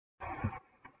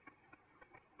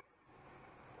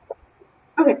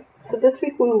So this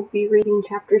week we will be reading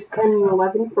chapters 10 and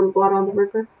 11 from Blood on the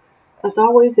River. As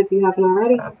always, if you haven't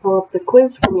already, pull up the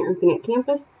quiz from your Infinite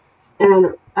Campus,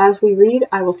 and as we read,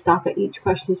 I will stop at each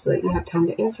question so that you have time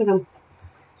to answer them.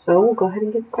 So we'll go ahead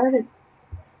and get started.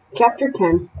 Chapter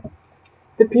 10.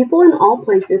 The people in all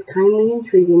places kindly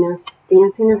entreating us,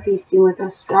 dancing and feasting with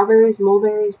us, strawberries,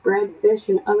 mulberries, bread, fish,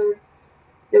 and other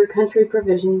their country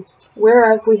provisions,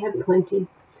 whereof we had plenty.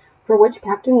 For which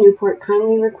Captain Newport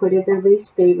kindly requited their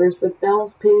least favours with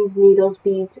bells, pins, needles,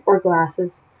 beads, or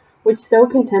glasses, which so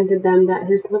contented them that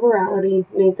his liberality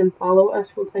made them follow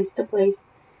us from place to place,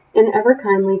 and ever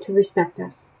kindly to respect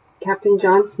us. Captain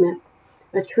John Smith,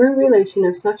 a true relation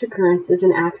of such occurrences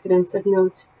and accidents of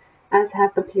note as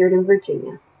hath appeared in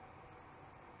Virginia.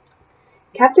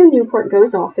 Captain Newport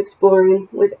goes off exploring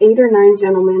with 8 or 9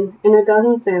 gentlemen and a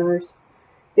dozen sailors.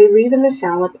 They leave in the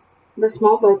shallop, the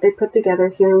small boat they put together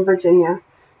here in Virginia,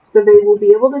 so they will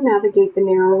be able to navigate the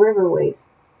narrow riverways.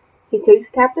 He takes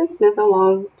Captain Smith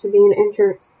along to be an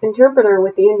interpreter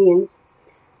with the Indians.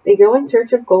 They go in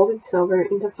search of gold and silver,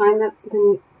 and to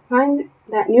find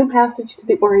that new passage to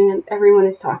the Orient everyone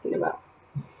is talking about.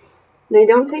 They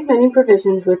don't take many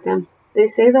provisions with them. They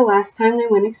say the last time they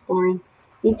went exploring,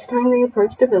 each time they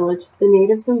approached a village, the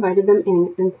natives invited them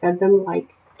in and fed them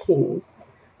like kings.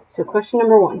 So question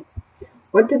number 1.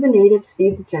 What did the natives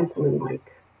feed the gentlemen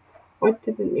like? What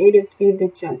did the natives feed the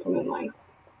gentlemen like?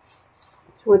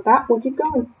 So with that, we'll keep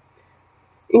going.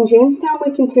 In Jamestown,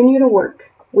 we continue to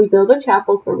work. We build a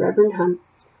chapel for Reverend Hunt.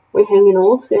 We hang an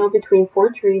old sail between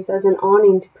 4 trees as an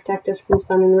awning to protect us from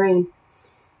sun and rain,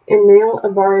 and nail a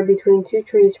bar between 2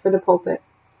 trees for the pulpit.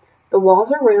 The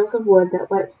walls are rails of wood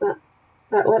that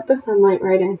let the sunlight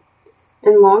right in,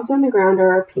 and logs on the ground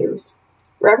are our pews.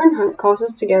 Reverend Hunt calls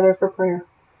us together for prayer,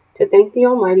 to thank the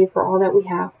Almighty for all that we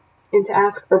have, and to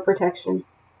ask for protection.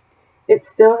 It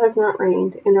still has not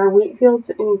rained, and our wheat fields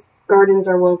and gardens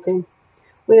are wilting.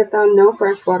 We have found no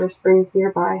freshwater springs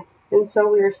nearby, and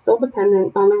so we are still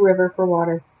dependent on the river for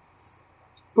water.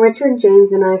 Richard,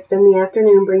 James, and I spend the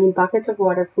afternoon bringing buckets of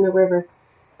water from the river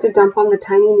to dump on the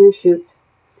tiny new shoots.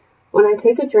 When I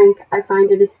take a drink, I find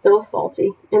it is still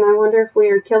salty, and I wonder if we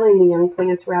are killing the young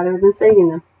plants rather than saving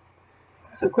them.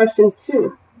 So question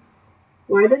 2.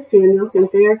 Why does Samuel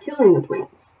think they are killing the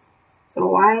plants? So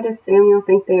why does Samuel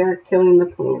think they are killing the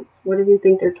plants? What does he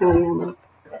think they're killing them with?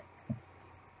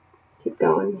 Keep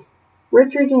going.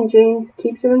 Richard and James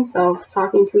keep to themselves,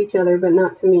 talking to each other, but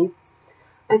not to me.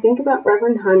 I think about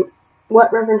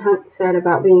what Reverend Hunt said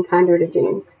about being kinder to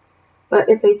James. But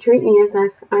if they treat me as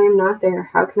if I am not there,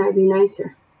 how can I be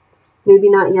nicer? Maybe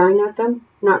not yelling at them,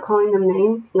 not calling them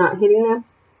names, not hitting them.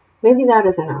 Maybe that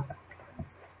is enough.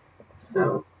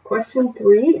 So, question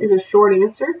 3 is a short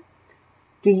answer.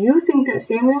 Do you think that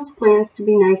Samuel's plans to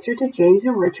be nicer to James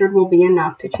and Richard will be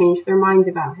enough to change their minds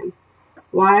about him?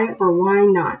 Why or why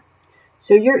not?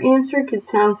 So your answer could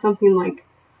sound something like,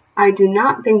 I do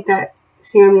not think that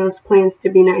Samuel's plans to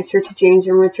be nicer to James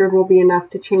and Richard will be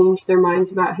enough to change their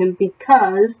minds about him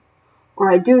because,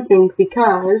 or I do think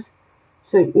because.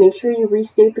 So make sure you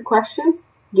restate the question,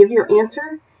 give your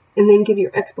answer, and then give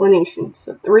your explanation.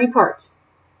 So 3 parts.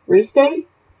 Restate,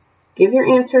 give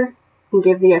your answer, and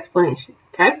give the explanation,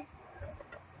 okay?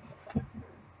 And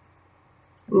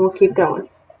we'll keep going.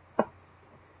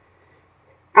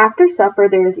 After supper,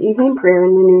 there is evening prayer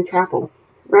in the new chapel.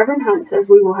 Reverend Hunt says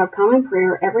we will have common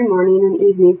prayer every morning and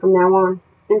evening from now on,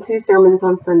 and 2 sermons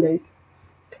on Sundays.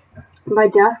 By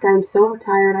dusk, I am so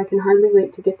tired I can hardly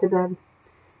wait to get to bed.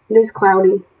 It is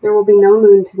cloudy. There will be no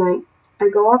moon tonight. I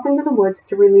go off into the woods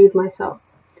to relieve myself.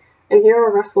 I hear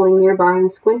a rustling nearby and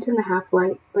squint in the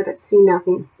half-light, but I see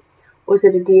nothing. Was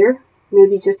it a deer?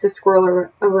 Maybe just a squirrel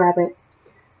or a rabbit.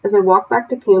 As I walk back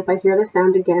to camp, I hear the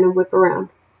sound again and whip around.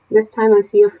 This time I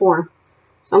see a form.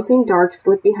 Something dark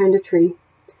slip behind a tree.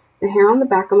 The hair on the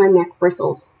back of my neck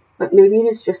bristles, but maybe it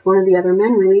is just one of the other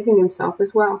men relieving himself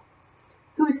as well.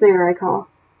 Who's there? I call.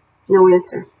 No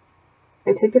answer.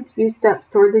 I take a few steps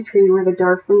toward the tree where the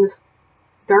dark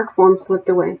form slipped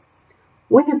away.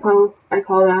 Wingapo, I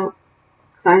called out.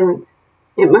 Silence.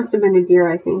 It must have been a deer,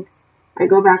 I think. I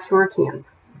go back to our camp.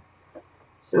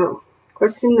 So,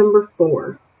 question number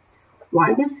 4.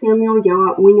 Why does Samuel yell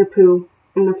out Wingapoo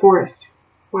in the forest?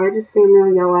 Why does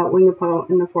Samuel yell out Wingapo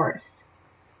in the forest?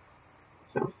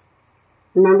 So,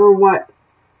 remember what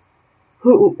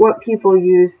people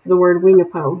use the word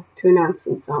Wingapo to announce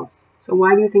themselves. So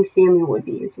why do you think Samuel would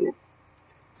be using it?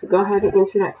 So go ahead and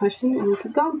answer that question and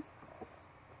keep going.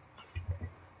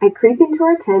 I creep into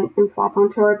our tent and flop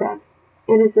onto our bed.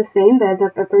 It is the same bed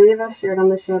that the 3 of us shared on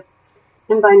the ship,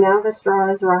 and by now the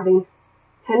straw is rotting.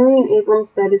 Henry and Abram's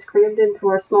bed is crammed into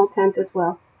our small tent as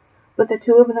well. but the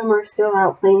two of them are still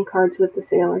out playing cards with the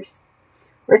sailors.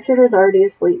 Richard is already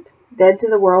asleep, dead to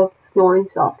the world, snoring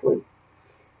softly.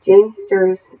 James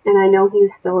stirs, and I know he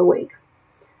is still awake.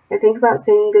 I think about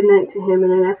saying good night to him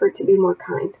in an effort to be more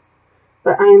kind,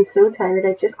 but I am so tired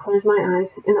I just close my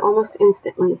eyes and almost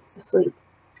instantly asleep.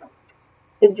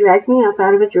 It drags me up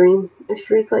out of a dream, a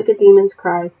shriek like a demon's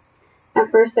cry. At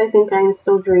first I think I am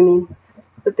still dreaming,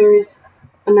 but there is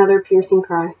another piercing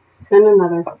cry, then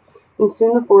another, and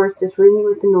soon the forest is ringing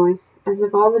with the noise, as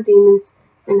if all the demons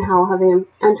in hell have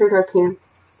entered our camp.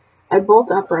 I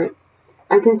bolt upright.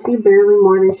 I can see barely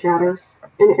more than shadows.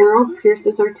 An arrow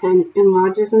pierces our tent and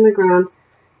lodges in the ground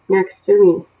next to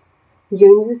me.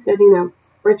 James is sitting up.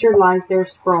 Richard lies there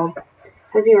sprawled.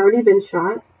 Has he already been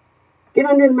shot? Get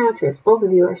under the mattress, both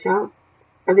of you, I shout.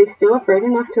 Are they still afraid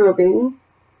enough to obey me?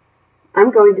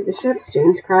 I'm going to the ships,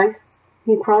 James cries.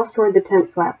 He crawls toward the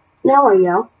tent flap. Now, I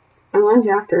yell. I lunge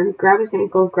after him, grab his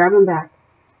ankle, grab him back.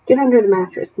 Get under the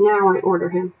mattress, now, I order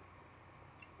him.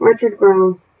 Richard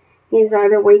groans. He is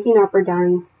either waking up or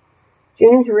dying.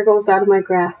 James wriggles out of my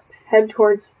grasp, head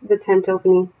towards the tent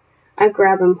opening. I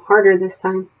grab him, harder this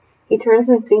time. He turns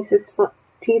and sinks his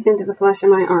teeth into the flesh of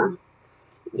my arm.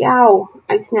 Yow!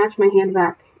 I snatch my hand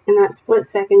back. In that split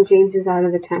second, James is out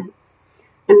of the tent.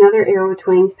 Another arrow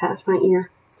twangs past my ear.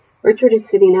 Richard is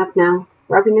sitting up now,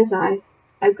 rubbing his eyes.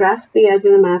 I grasp the edge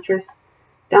of the mattress,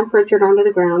 dump Richard onto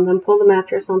the ground, then pull the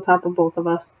mattress on top of both of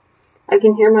us. I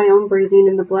can hear my own breathing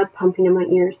and the blood pumping in my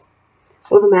ears.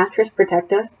 Will the mattress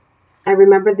protect us? I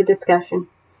remember the discussion.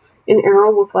 An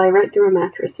arrow will fly right through a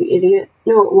mattress, you idiot.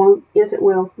 No, it won't. Yes, it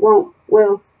will. Won't.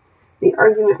 Will. The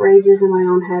argument rages in my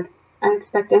own head. I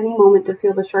expect any moment to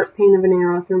feel the sharp pain of an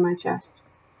arrow through my chest.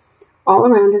 All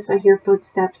around us I hear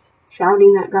footsteps,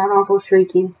 shouting that god-awful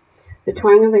shrieking, the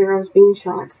twang of arrows being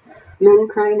shot, men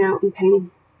crying out in pain.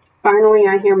 Finally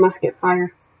I hear musket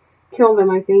fire. Kill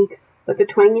them, I think, but the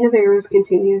twanging of arrows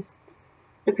continues.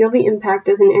 I feel the impact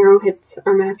as an arrow hits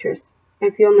our mattress.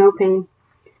 I feel no pain.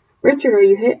 Richard, are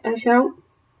you hit? I shout.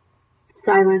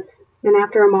 Silence. Then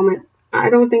after a moment, I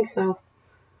don't think so.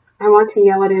 I want to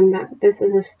yell at him that this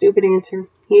is a stupid answer.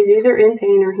 He is either in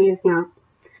pain or he is not.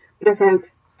 But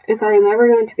if I am ever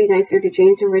going to be nicer to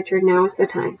James and Richard, now is the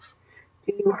time.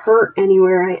 Do you hurt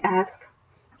anywhere? I ask.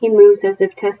 He moves as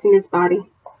if testing his body.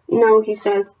 No, he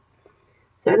says.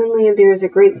 Suddenly there is a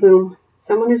great boom.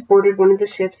 Someone has boarded one of the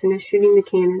ships and is shooting the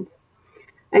cannons.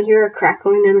 I hear a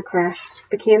crackling and a crash,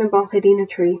 the cannonball hitting a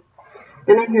tree.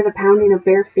 Then I hear the pounding of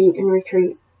bare feet in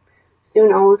retreat.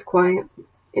 Soon all is quiet.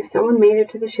 If someone made it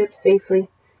to the ship safely,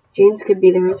 James could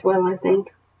be there as well, I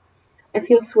think. I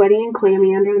feel sweaty and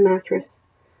clammy under the mattress.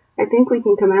 I think we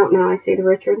can come out now, I say to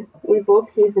Richard. We both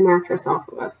heave the mattress off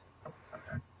of us.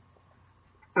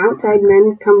 Outside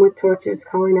men come with torches,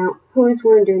 calling out, Who is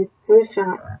wounded? Who is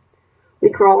shot? We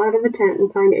crawl out of the tent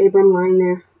and find Abram lying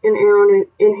there, an arrow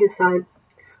in his side.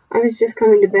 I was just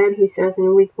coming to bed, he says in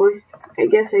a weak voice. I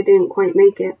guess I didn't quite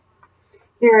make it.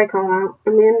 Here, I call out.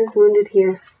 A man is wounded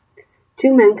here.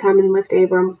 2 men come and lift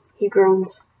Abram. He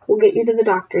groans. We'll get you to the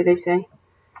doctor, they say.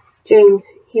 James,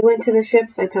 he went to the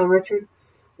ships, I tell Richard.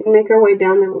 We make our way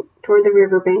down toward the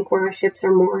river bank where our ships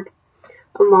are moored.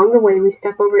 Along the way, we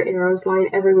step over arrows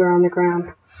lying everywhere on the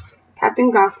ground.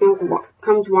 Captain Gosnell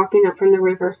comes walking up from the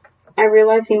river. I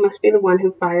realize he must be the one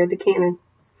who fired the cannon.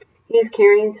 He is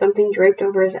carrying something draped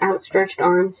over his outstretched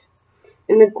arms.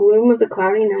 In the gloom of the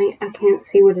cloudy night, I can't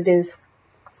see what it is.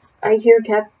 I hear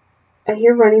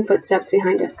running footsteps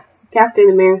behind us. Captain,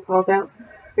 a man calls out.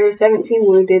 There are 17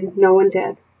 wounded, no one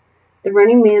dead. The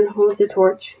running man holds a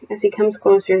torch. As he comes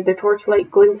closer, the torchlight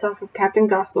glints off of Captain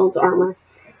Gosnold's armor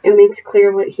and makes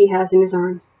clear what he has in his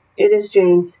arms. It is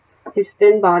James, his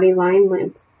thin body lying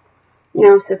limp.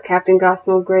 No, says Captain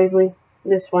Gosnold gravely,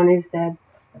 this one is dead.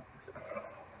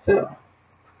 So,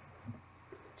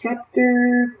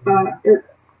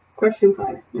 question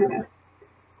 5, my bad.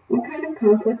 What kind of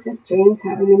conflicts is James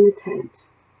having in the tent?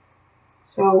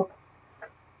 So,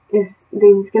 he's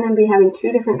going to be having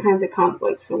 2 different kinds of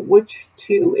conflicts. So, which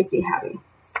 2 is he having?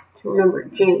 So, remember,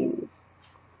 James.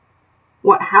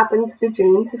 What happens to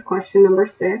James is question number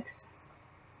 6.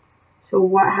 So,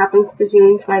 what happens to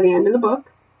James by the end of the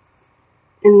book?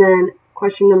 And then,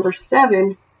 question number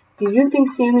 7. Do you think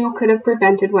Samuel could have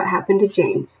prevented what happened to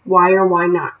James? Why or why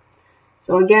not?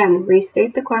 So, again,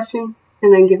 restate the question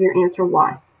and then give your answer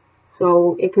why.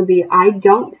 So it could be, I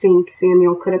don't think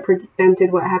Samuel could have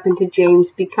prevented what happened to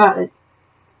James because.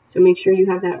 So make sure you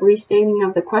have that restating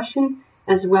of the question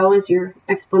as well as your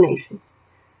explanation.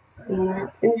 And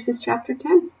that finishes chapter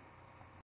 10.